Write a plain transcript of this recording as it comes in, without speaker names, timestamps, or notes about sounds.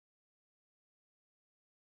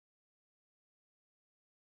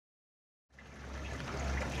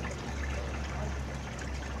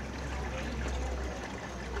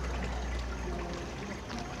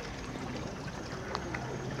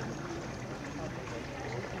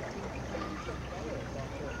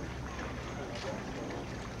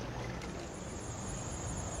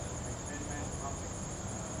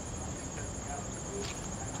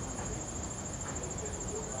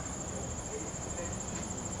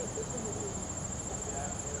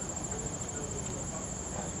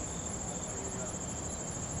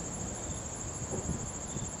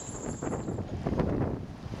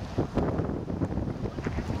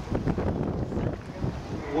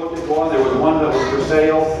one. There was one that was for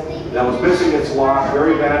sale that was missing its lock,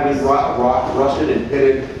 very badly rusted and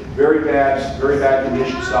pitted, very bad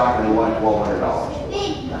condition stock, and they wanted $1,200.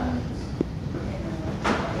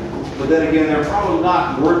 But then again, they're probably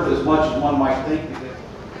not worth as much as one might think.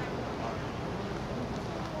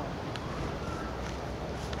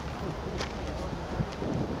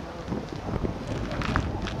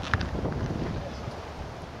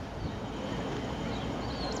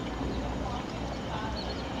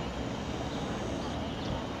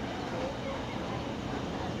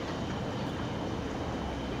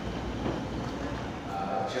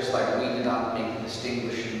 Just like we did not make the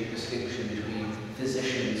distinction between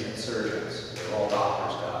physicians and surgeons. They're all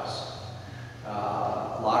doctors to us. A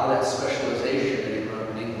lot of that specialization that you grew up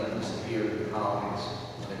in England disappeared in the colonies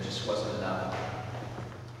when it just wasn't enough.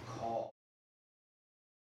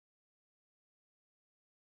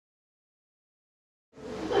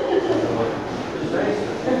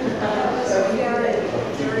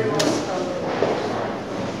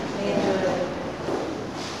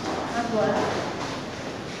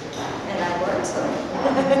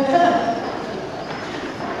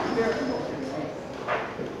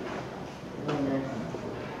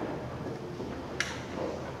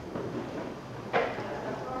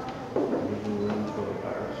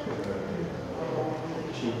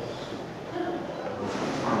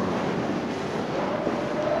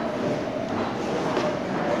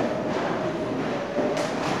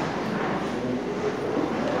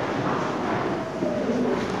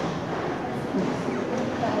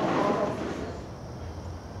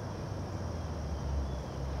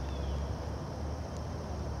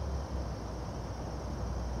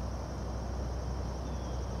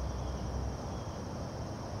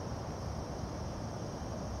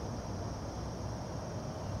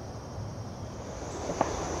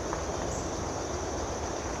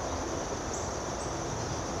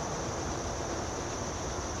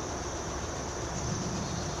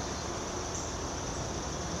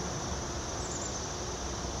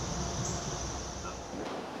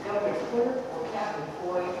 Governor's clerk or Captain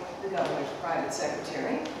Foy, the governor's private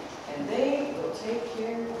secretary, and they will take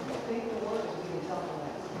care of the paperwork, as we can tell from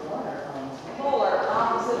that polar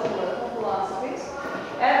opposite political philosophies.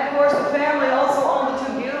 And of course, the family also owned the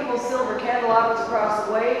two beautiful silver candelabras across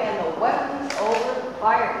the way and the weapons over the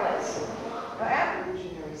fireplace. Now, after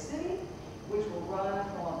Visionary City, which will run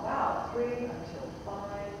from about 3 until 5,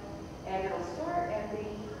 and it'll start at the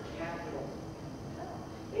Capitol,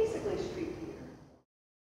 basically street theater.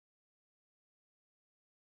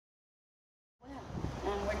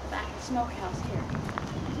 And we're back at the smokehouse here.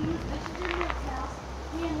 This is the smokehouse.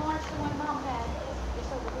 Me and Lawrence, the one Mom had, is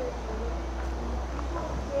over here.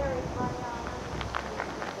 Very funny.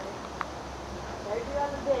 There's your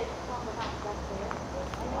other big smokehouse back there.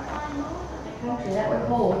 Country that would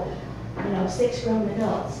hold, 6 grown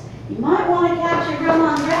adults. You might want to capture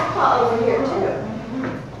Grandma and Grandpa over here too.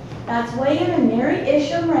 That's William and Mary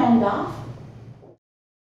Isham Randolph.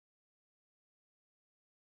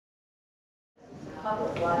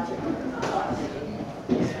 Public watching.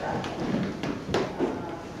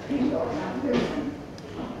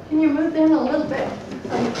 Can you move in a little bit?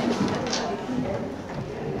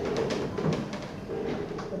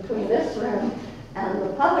 Between this room and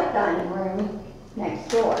the public dining room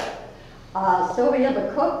next door. Sylvia,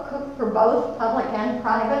 the cook, cooked for both public and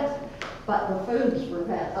private, but the foods were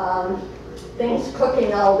things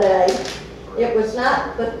cooking all day. It was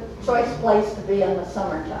not the choice place to be in the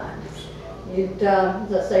summertime. You'd,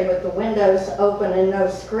 as I say, with the windows open and no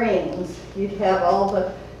screens, you'd have all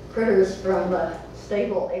the critters from the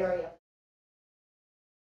stable area.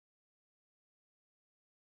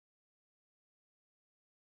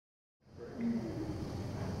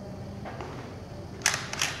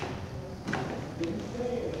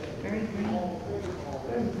 Very green.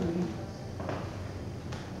 Very green.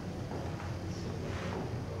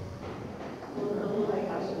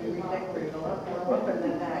 I should be redecorated a lot more often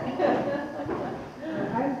than that.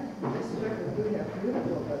 This is where we have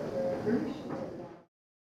beautiful, but